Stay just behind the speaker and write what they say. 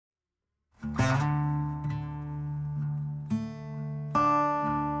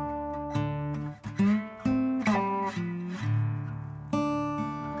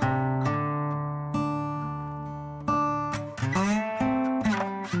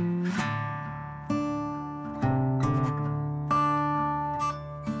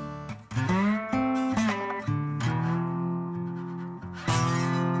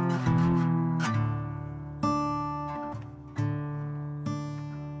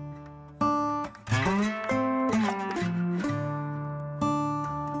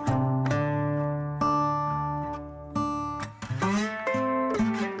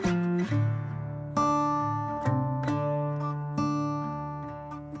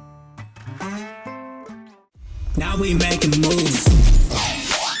Now we making moves.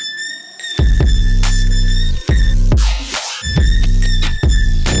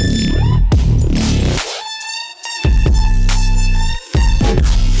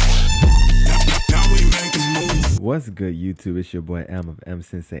 What's good, YouTube? It's your boy M of M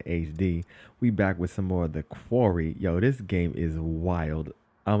Sensei HD. We back with some more of the Quarry. Yo, this game is wild.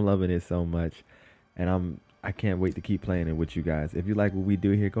 I'm loving it so much, and I can't wait to keep playing it with you guys. If you like what we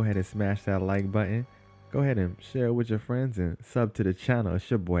do here, go ahead and smash that like button. Go ahead and share it with your friends and sub to the channel. It's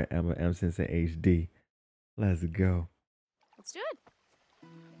your boy M of M Sensei HD. Let's go. Let's do it.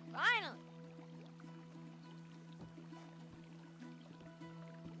 Finally.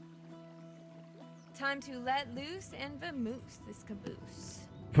 Time to let loose and vamoose this caboose.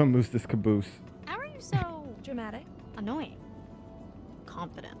 Vamoose this caboose. How are you so Dramatic. annoying?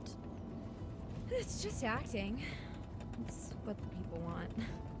 Confident. It's just acting. It's what the people want.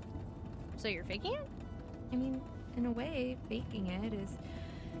 So you're faking it? I mean, in a way, faking it is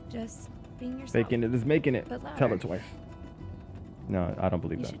just being yourself. Faking it is making it. But louder. Tell it twice. No, I don't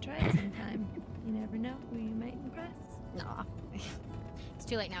believe You that. should try it sometime. You never know who you might impress. Nah. It's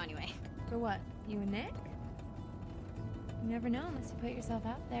too late now anyway. For what? You and Nick? You never know unless you put yourself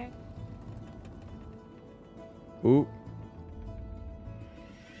out there. Ooh.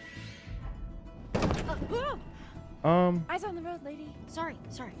 Eyes on the road, lady. Sorry.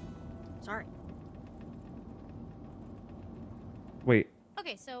 Wait.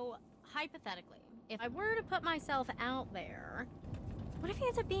 Okay, so hypothetically, if I were to put myself out there, what if he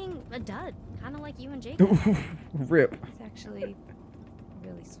ends up being a dud? Kind of like you and Jacob. Rip. It's actually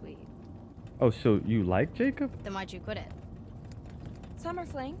really sweet. Oh, so you like Jacob? Then why'd you quit it? Summer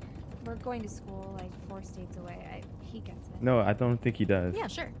fling. We're going to school like 4 states away. He gets it. No, I don't think he does. Yeah,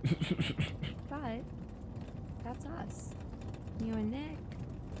 sure. But that's us. You and Nick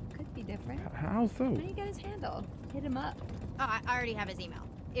could be different. How so? How do you get his handle? Hit him up. Oh, I already have his email.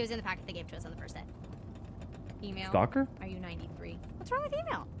 It was in the packet they gave to us on the first day. Email. Stalker? Are you 93? What's wrong with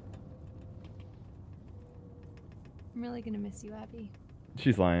email? I'm really gonna miss you, Abby.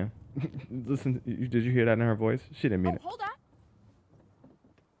 She's lying. Listen, did you hear that in her voice? She didn't mean it. Hold on.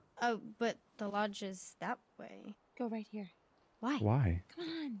 Oh, but the lodge is that way. Go right here. Why? Why? Come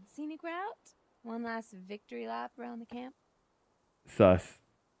on, scenic route. One last victory lap around the camp. Sus.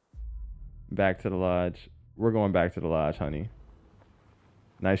 Back to the lodge. We're going back to the lodge, honey.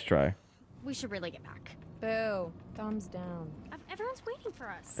 Nice try. We should really get back. Boo. Thumbs down. Everyone's waiting for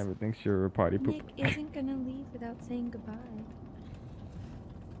us. Everything's your party poop. Nick isn't gonna leave without saying goodbye.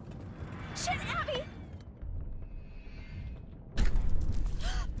 Shit, Abby!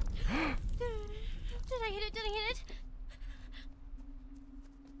 Did I hit it?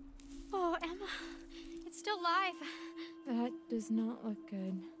 Oh, Emma. It's still live. That does not look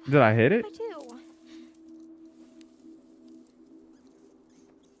good. Did I hit it? I do.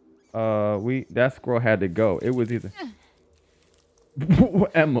 That squirrel had to go. It was either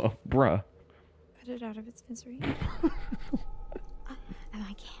Emma, bruh. Put it out of its misery. Emma,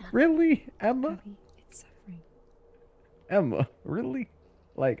 I can't. Really? Emma? Abby, it's suffering. Emma, really?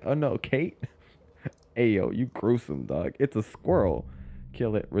 Like, oh no, Kate? Ayo, you gruesome, dog. It's a squirrel.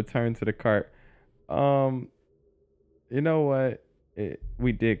 Kill it. Return to the cart. You know what?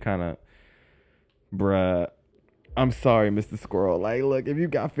 We did kind of, bruh. I'm sorry, Mr. Squirrel. Like, look, if you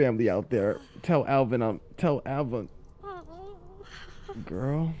got family out there, tell Alvin.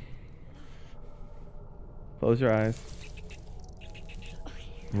 Girl. Close your eyes.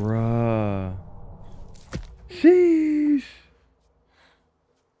 Bruh. Sheesh.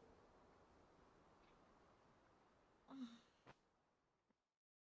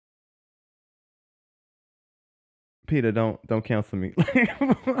 Peter, don't cancel me.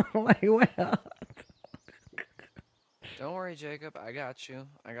 Like, well. Don't worry, Jacob. I got you.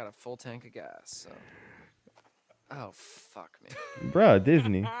 I got a full tank of gas, so... Oh, fuck me. Bruh,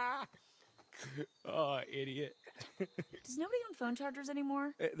 Disney. Oh, idiot. Does nobody own phone chargers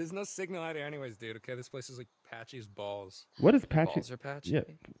anymore? There's no signal out here anyways, dude, okay? This place is like patchy as balls. What is patchy? Balls are patchy? Yeah.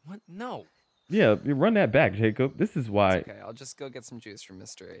 What? No. Yeah, you run that back, Jacob. This is why. It's okay, I'll just go get some juice from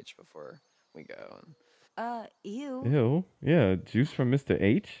Mr. H before we go. Ew. Ew. Yeah, juice from Mr.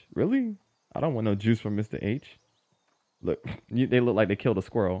 H? Really? I don't want no juice from Mr. H. Look, they look like they killed a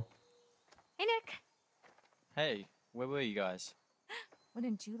squirrel. Hey, Nick. Hey, where were you guys?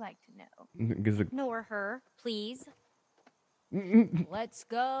 Wouldn't you like to know? Nor her, please. Let's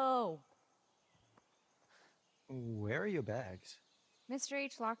go. Where are your bags? Mr.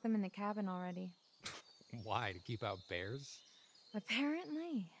 H locked them in the cabin already. Why? To keep out bears?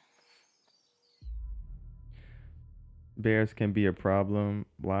 Apparently. Bears can be a problem.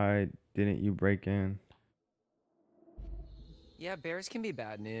 Why didn't you break in? Yeah, bears can be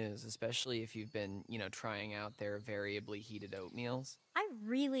bad news, especially if you've been, trying out their variably heated oatmeals. I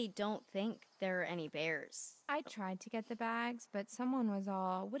really don't think there are any bears. I tried to get the bags, but someone was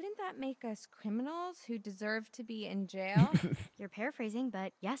all, wouldn't that make us criminals who deserve to be in jail? You're paraphrasing,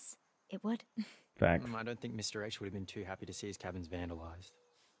 but yes, it would. Facts. I don't think Mr. H would have been too happy to see his cabins vandalized.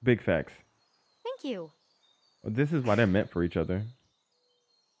 Big facts. Thank you. Well, this is why they're meant for each other.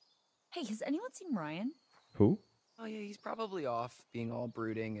 Hey, has anyone seen Ryan? Who? Oh yeah, he's probably off being all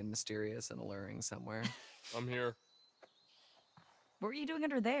brooding and mysterious and alluring somewhere. I'm here. What were you doing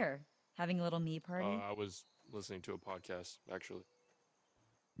under there? Having a little me party? I was listening to a podcast, actually.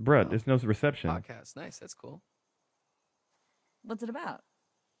 Bruh, there's no reception. Podcast, nice, that's cool. What's it about?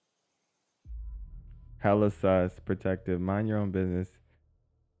 Hella sus, protective, mind your own business.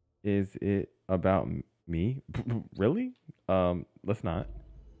 Is it about me? Really? Let's not.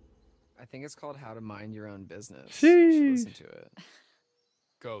 I think it's called How to Mind Your Own Business. Sheesh. You should listen to it.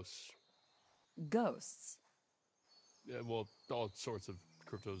 Ghosts. Ghosts. Yeah, well, all sorts of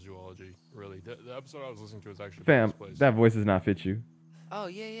cryptozoology, really. The episode I was listening to is actually Fam, from this place. that voice does not fit you. Oh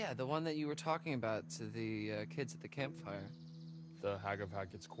yeah, the one that you were talking about to the kids at the campfire. The Hag of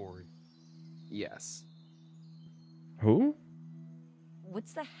Hackett's Quarry. Yes. Who?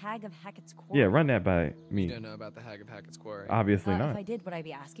 What's the Hag of Hackett's Quarry? Yeah, run that by You me. don't know about the Hag of Hackett's Quarry. Obviously If not. I did, would I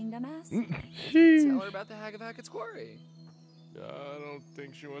be asking, dumbass? Tell Sheesh. her about the Hag of Hackett's Quarry. I don't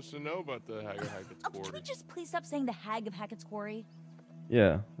think she wants to know about the Hag of Hackett's Oh, Quarry. can we just please stop saying the Hag of Hackett's Quarry?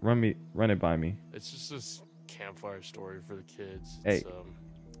 Yeah, run it by me. It's just this campfire story for the kids. Hey. It's,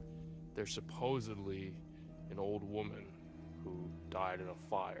 there's supposedly an old woman who died in a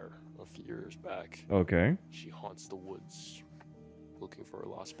fire a few years back. Okay. She haunts the woods looking for her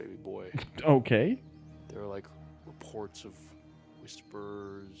lost baby boy. Okay. There are like reports of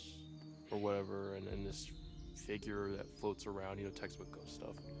whispers or whatever, and then this figure that floats around, textbook ghost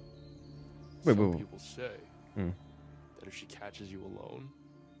stuff. Some people say that if she catches you alone,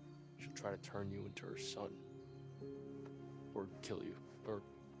 she'll try to turn you into her son. Or kill you. Or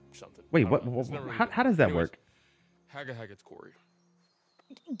something. Wait, I what? don't know. It's never really How does that Anyways, work? Hag of Hackett's Quarry.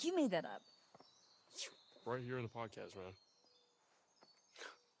 You made that up. It's right here in the podcast, man.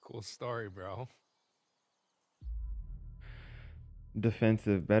 Cool story, bro.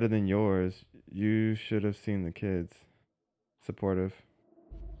 Defensive, better than yours. You should have seen the kids. Supportive.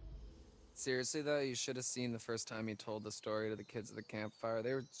 Seriously though, you should have seen the first time he told the story to the kids at the campfire.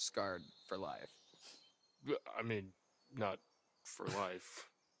 They were scarred for life. I mean, not for life.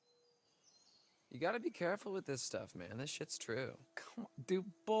 You gotta be careful with this stuff, man. This shit's true. Come on, dude,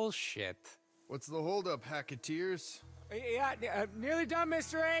 bullshit. What's the holdup, Hacketeers? Yeah, nearly done,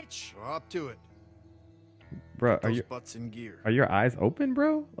 Mr. H. We're up to it. Bro, Those butts in gear. are your eyes open,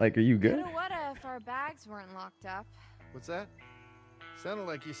 bro? Like, are you good? You know what if our bags weren't locked up? What's that? Sounded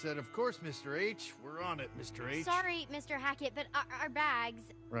like you said, of course, Mr. H. We're on it, Mr. H. Sorry, Mr. Hackett, but our bags.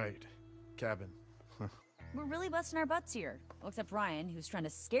 Right. Cabin. We're really busting our butts here. Well, except Ryan, who's trying to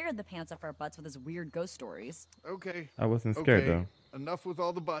scare the pants off our butts with his weird ghost stories. Okay. I wasn't scared, okay. though. Enough with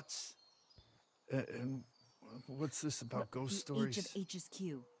all the butts. And what's this about ghost stories? H of H's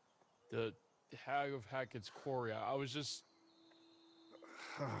Q. The Hag of Hackett's Quarry. I was just...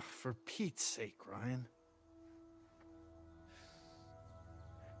 For Pete's sake, Ryan.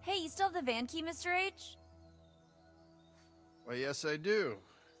 Hey, you still have the van key, Mr. H? Why, yes, I do.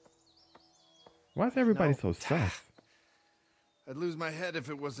 Why is everybody No. so sus? I'd lose my head if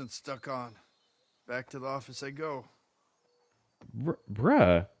it wasn't stuck on. Back to the office I go.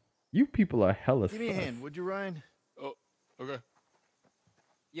 Bruh, you people are hella Give me a sus. hand, would you, Ryan? Oh, okay.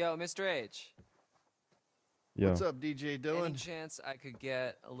 Yo, Mr. H. Yo. What's up, DJ Any Dylan? chance I could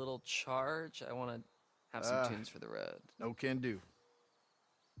get a little charge? I want to have some tunes for the road. No can do.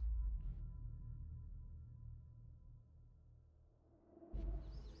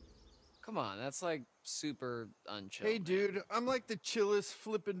 Come on, that's like super unchill. Hey, man. dude, I'm like the chillest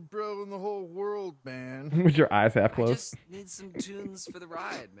flippin' bro in the whole world, man. With your eyes half I closed? just need some tunes for the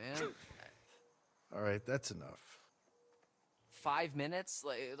ride, man. All right, that's enough. 5 minutes?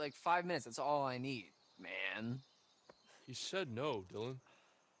 Like 5 minutes, that's all I need, man. He said no, Dylan.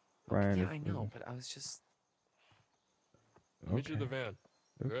 Ryan Yeah, is I know, but I was just... Meet you in the van.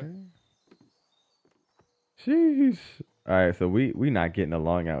 Okay. Jeez. All right, so we not getting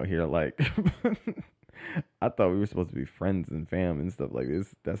along out here. Like, I thought we were supposed to be friends and fam and stuff like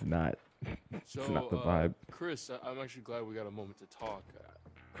this. That's not. So, It's not the vibe. Chris, I'm actually glad we got a moment to talk.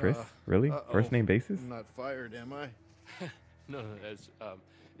 Chris, really? uh-oh. First name basis? I'm not fired, am I? No, it's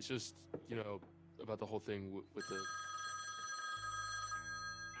just, about the whole thing with the...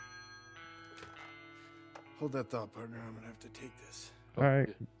 Hold that thought, partner. I'm gonna have to take this. All right,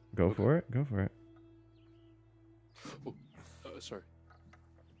 yeah. go Okay. for it. Go for it. Oh, sorry.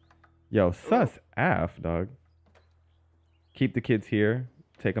 Yo, sus af, dog. Keep the kids here.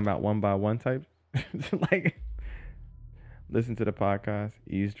 Take them out one by one type. Like, listen to the podcast.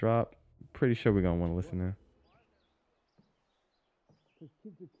 Eavesdrop. Pretty sure we're gonna want to listen to.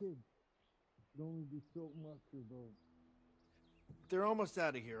 Kids are kids. They only do so much of those. They're almost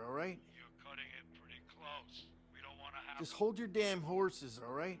out of here, all right? You're cutting it pretty close. We don't want to have... Just hold your damn horses,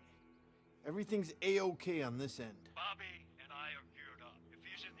 all right? Everything's A-okay on this end. Bobby and I are geared up. If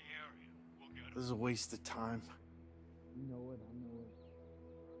he's in the area, we'll get him. This is a waste of time. You know it, I know it.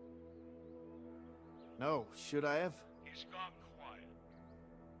 No, should I have? He's gone quiet.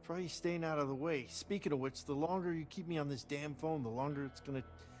 Probably staying out of the way. Speaking of which, the longer you keep me on this damn phone, the longer it's gonna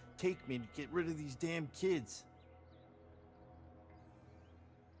take me to get rid of these damn kids.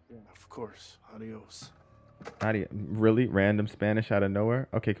 Yeah, of course. Adios. How do you really random Spanish out of nowhere?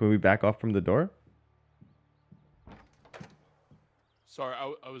 Okay, can we back off from the door? Sorry,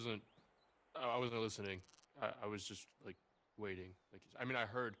 I wasn't listening. I was just like waiting. Like, I mean, I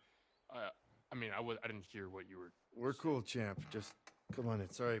heard. I didn't hear what you were. We're cool, champ. Just come on in.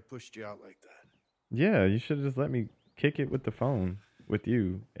 Sorry I pushed you out like that. Yeah, you should have just let me kick it with the phone with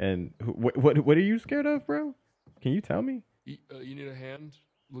you. And what are you scared of, bro? Can you tell me? You need a hand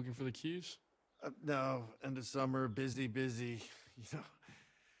looking for the keys? No, end of summer, busy, you know.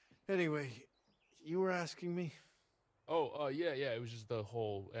 Anyway, you were asking me? Oh, yeah. It was just the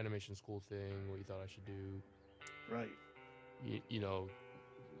whole animation school thing, what you thought I should do. Right. You know,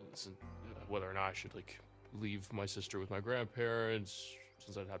 listen, whether or not I should, like, leave my sister with my grandparents,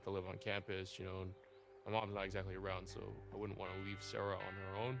 since I'd have to live on campus, you know, and my mom's not exactly around, so I wouldn't want to leave Sarah on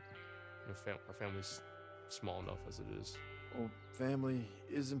her own. You know, our family's small enough as it is. Well, family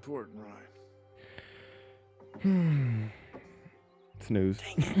is important, Ryan. Snooze.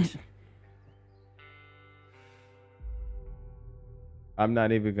 Dang it. I'm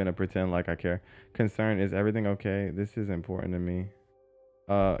not even gonna pretend like I care. Concern, is everything okay? This is important to me.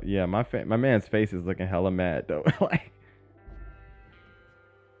 Yeah, my man's face is looking hella mad though. Like,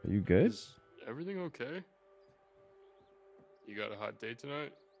 are you good? Is everything okay? You got a hot date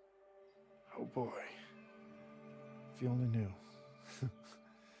tonight? Oh boy. If you only knew.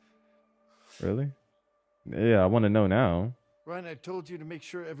 Really? Yeah, I want to know now. Ryan, I told you to make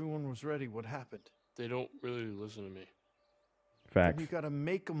sure everyone was ready. What happened? They don't really listen to me. Facts. Then you gotta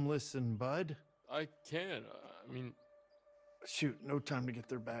make them listen, bud. I can. I mean, Shoot, no time to get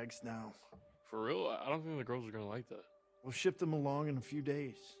their bags now. for real, I don't think the girls are gonna like that. We'll ship them along in a few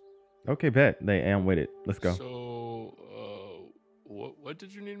days. Okay, bet. They am with it. Let's go. So, what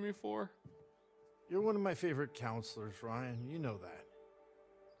did you need me for? You're one of my favorite counselors, Ryan. You know that.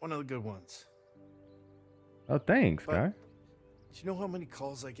 One of the good ones. Oh, thanks, But- guy. Do you know how many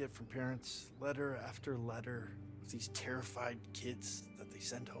calls I get from parents, letter after letter, with these terrified kids that they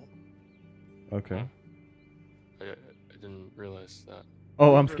send home? Okay. I didn't realize that.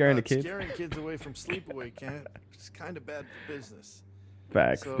 Oh, I'm Believe it or scaring the not, kids. Scaring kids away from sleepaway camp is kind of bad for business.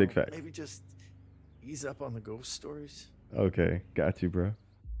 Facts. So Big facts. maybe just ease up on the ghost stories. Okay, got you, bro.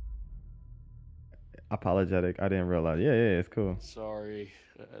 Apologetic. I didn't realize. Yeah, it's cool. Sorry,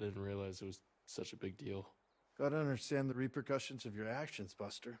 I didn't realize it was such a big deal. Gotta understand the repercussions of your actions,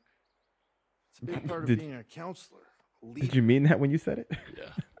 Buster. It's a big part of Did- being a counselor. A Did leader. you mean that when you said it? Yeah.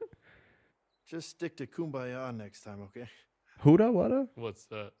 Just stick to kumbaya next time, okay? Huda, what? What's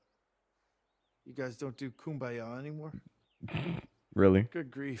that? You guys don't do kumbaya anymore? Really? Good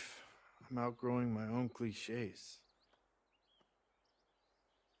grief. I'm outgrowing my own cliches.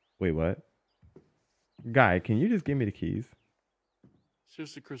 Wait, what? Guy, can you just give me the keys?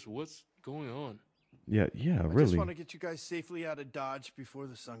 Seriously, Chris, what's going on? Yeah, I just really. want to get you guys safely out of Dodge before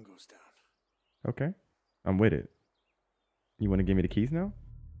the sun goes down. Okay, I'm with it. You want to give me the keys now?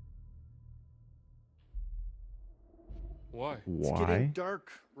 Why? It's Why? getting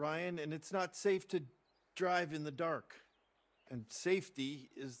dark, Ryan, and it's not safe to drive in the dark. And safety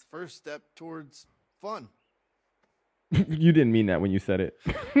is the first step towards fun. You didn't mean that when you said it.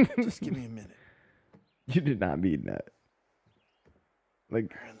 Just give me a minute. You did not mean that.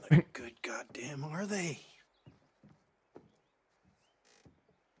 Like, Where in the good goddamn are they?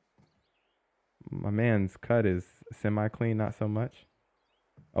 my man's cut is semi-clean, not so much.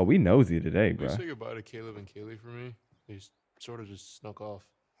 Oh, we nosy today, Can you bro. say goodbye to Caleb and Kaylee for me? They sort of just snuck off.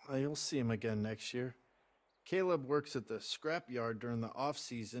 Well, you'll see him again next year. Caleb works at the scrapyard during the off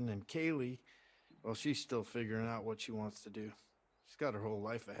season, and Kaylee, well, she's still figuring out what she wants to do. She's got her whole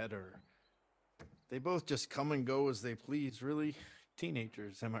life ahead of her. They both just come and go as they please, really.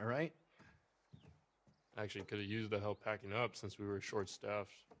 Teenagers, am I right? Actually, could have used the help packing up since we were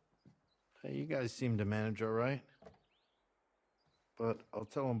short-staffed. Hey, you guys seem to manage all right. But I'll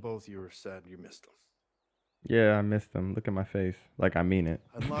tell them both you were sad you missed them. Yeah, I missed them. Look at my face. Like I mean it.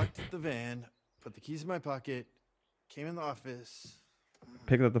 Unlocked the van, put the keys in my pocket, came in the office.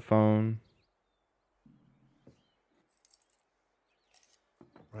 Picked up the phone.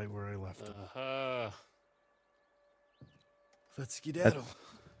 Right where I left them. Uh-huh. Let's skedaddle.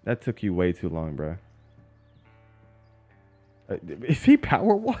 That took you way too long, bro. Is he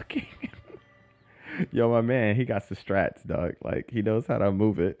power walking? Yo, my man, he got the strats, dog. Like, he knows how to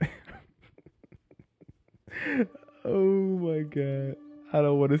move it. Oh, my God. I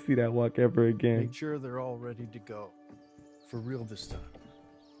don't want to see that walk ever again. Make sure they're all ready to go. For real this time.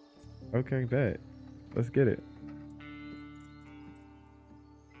 Okay, bet. Let's get it.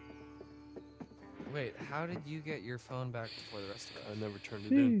 Wait, how did you get your phone back before the rest of us? I never turned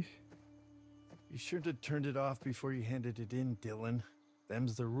it in. You should have turned it off before you handed it in, Dylan.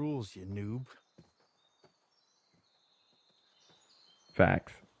 Them's the rules, you noob.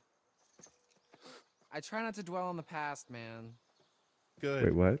 Facts. I try not to dwell on the past, man. Good.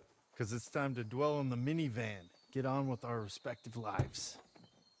 Wait, what? Because it's time to dwell on the minivan. Get on with our respective lives.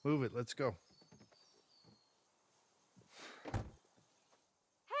 Move it, let's go.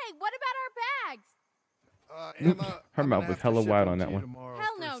 Hey, what about our bags? Emma, Her I'm mouth gonna was have to hella ship wide them on to that you one. tomorrow,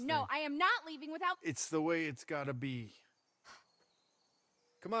 Hell no, first no, thing. I am not leaving without. It's the way it's gotta be.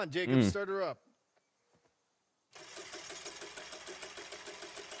 Come on, Jacob, start her up.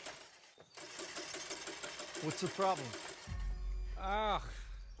 What's the problem? Ugh,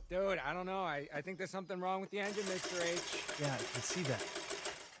 dude, I don't know. I think there's something wrong with the engine, Mr. H. Yeah, I can see that.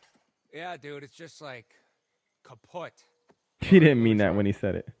 Yeah, dude, it's just like kaput. He didn't mean that when he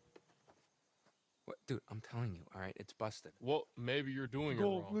said it. What, dude, I'm telling you, all right, it's busted. Well, maybe you're doing it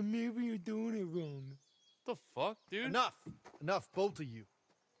wrong. Maybe you're doing it wrong. The fuck, dude? Enough. Enough, both of you.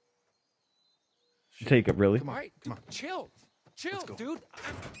 Jacob, really? Come on, All right, come on. chill, go. dude.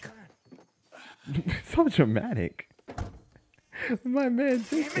 So dramatic. My man,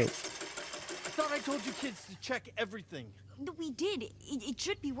 Jacob. I thought I told you kids to check everything. No, we did. It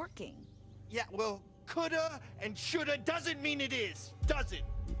should be working. Yeah, well, coulda and shoulda doesn't mean it is, does it?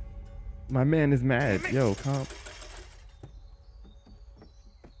 My man is mad. Yo, calm.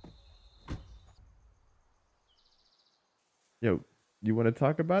 Yo, you want to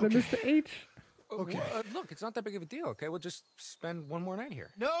talk about it, Mr. H? Okay. Look, it's not that big of a deal, okay? We'll just spend one more night here.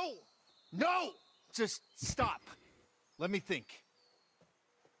 No! No! Just stop. Let me think.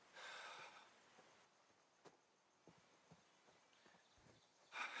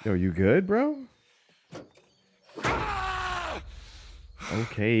 Yo, you good, bro?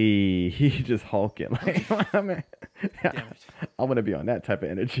 Okay, he just hulking. Like, my man. Damn it. I want to be on that type of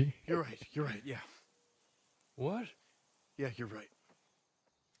energy. You're right, yeah. What? Yeah, you're right.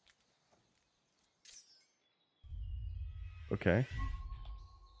 Okay.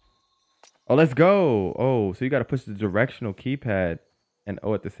 Oh, let's go. Oh, so you got to push the directional keypad and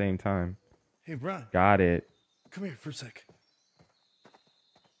O at the same time. Hey, Ron, Got it. come here for a sec.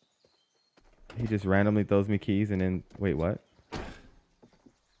 He just randomly throws me keys and then, wait, what?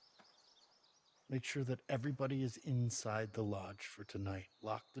 Make sure that everybody is inside the lodge for tonight.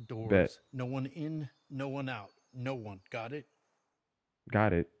 Lock the doors. Bet. No one in, no one out. No one. Got it?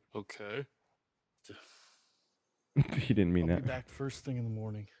 Got it. Okay. He didn't mean I'll that. be back first thing in the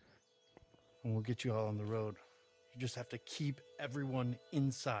morning. And we'll get you all on the road. You just have to keep everyone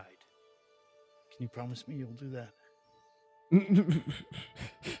inside. Can you promise me you'll do that?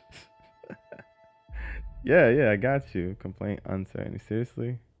 Yeah, I got you. Complaint uncertainty.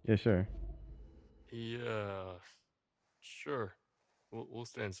 Seriously? Yeah, sure. Yeah. Sure. We'll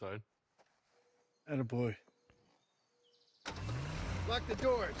stay inside. Attaboy. Lock the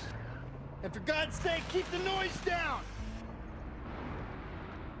doors. And for God's sake, keep the noise down.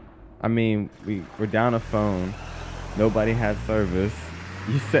 I mean, we're down a phone. Nobody has service.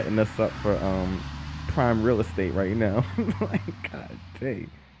 You setting us up for prime real estate right now. Like, God dang.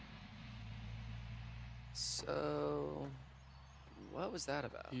 So, what was that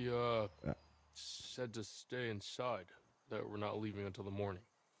about? He said to stay inside. That we're not leaving until the morning.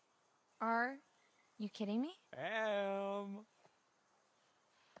 Are you kidding me?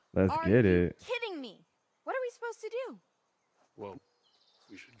 Let's Are get you it. kidding me? What are we supposed to do? Well,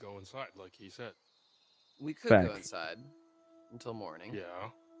 we should go inside, like he said. We could go Facts. inside until morning. Yeah.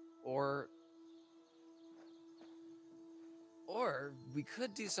 Or we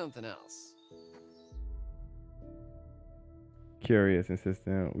could do something else. Curious,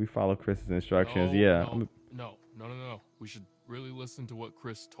 insistent. We follow Chris's instructions. No, Yeah. No. We should really listen to what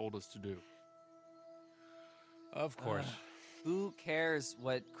Chris told us to do. Of course. Who cares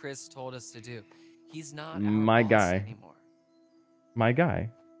what Chris told us to do? He's not our My boss guy. anymore. My guy.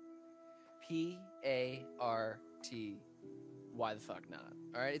 P-A-R-T. Why the fuck not?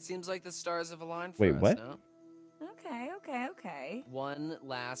 All right, it seems like the stars have aligned for Wait, us what? now. Okay. One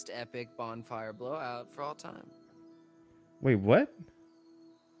last epic bonfire blowout for all time. Wait, what?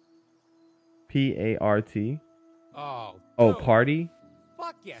 P-A-R-T? Oh. Oh, dude. party?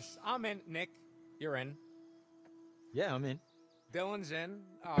 Fuck yes. I'm in. Nick, you're in. Yeah, I'm in. Dylan's in,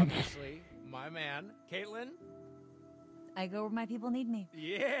 obviously. My man. Caitlin? I go where my people need me.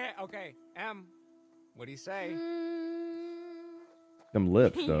 Yeah. Okay. What do you say? Them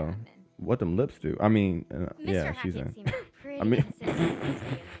lips, Yeah, though. I'm in. What them lips do? I mean, Mr. yeah, she's Hackett in. seemed pretty I mean- insistent on staying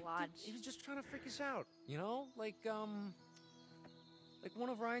in the lodge. He was just trying to freak us out, you know? Like one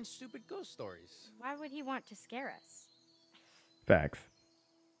of Ryan's stupid ghost stories. Why would he want to scare us? Facts.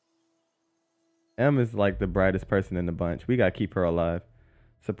 M is like the brightest person in the bunch. We gotta keep her alive.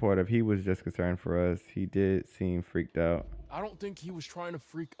 Supportive. He was just concerned for us. He did seem freaked out. I don't think he was trying to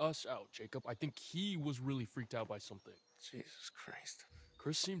freak us out, Jacob. I think he was really freaked out by something. Jesus Christ.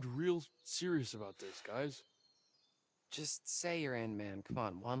 Chris seemed real serious about this, guys. Just say you're in, man. Come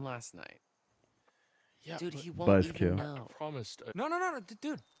on, one last night. Yeah, Dude, but he won't even Buzzkill. know. I promised. No,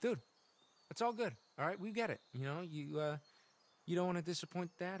 dude. It's all good. All right, we get it. You know, you don't want to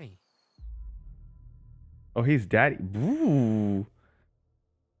disappoint Daddy. Oh, he's daddy. Ooh.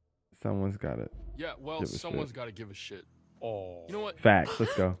 Someone's got it. Yeah, well, Give a someone's shit. got to give a shit. Oh. You know what? Facts.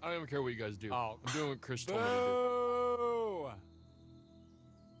 Let's go. I don't even care what you guys do. Oh. I'm doing what Chris told me to do. Boo!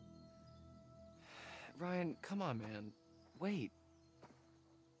 Ryan, come on, man. Wait.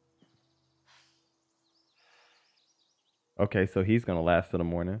 Okay, so he's gonna last till the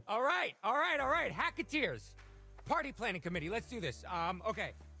morning. All right. Hacketeers. Party planning committee. Let's do this.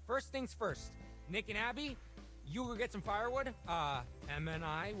 Okay. First things first. Nick and Abby, you go get some firewood. Emma and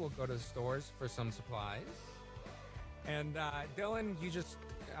I will go to the stores for some supplies. And Dylan, you just,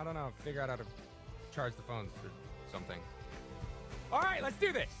 I don't know, figure out how to charge the phones or something. All right, let's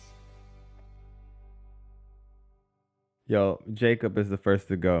do this. Yo, Jacob is the first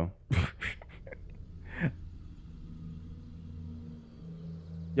to go.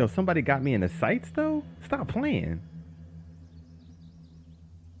 Yo, somebody got me in the sights though? Stop playing.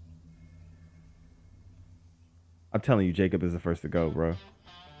 I'm telling you, Jacob is the first to go, bro.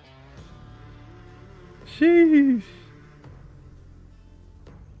 Sheesh.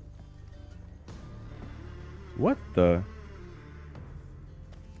 What the?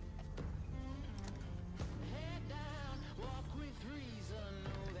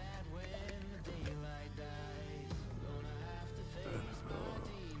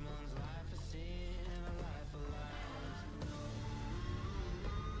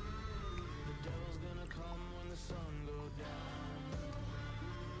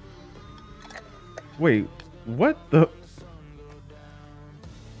 Wait, what the?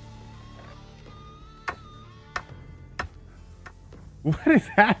 What is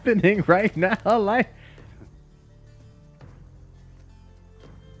happening right now? Like,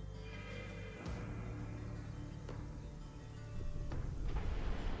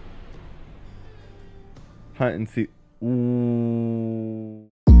 hunt and see. Ooh.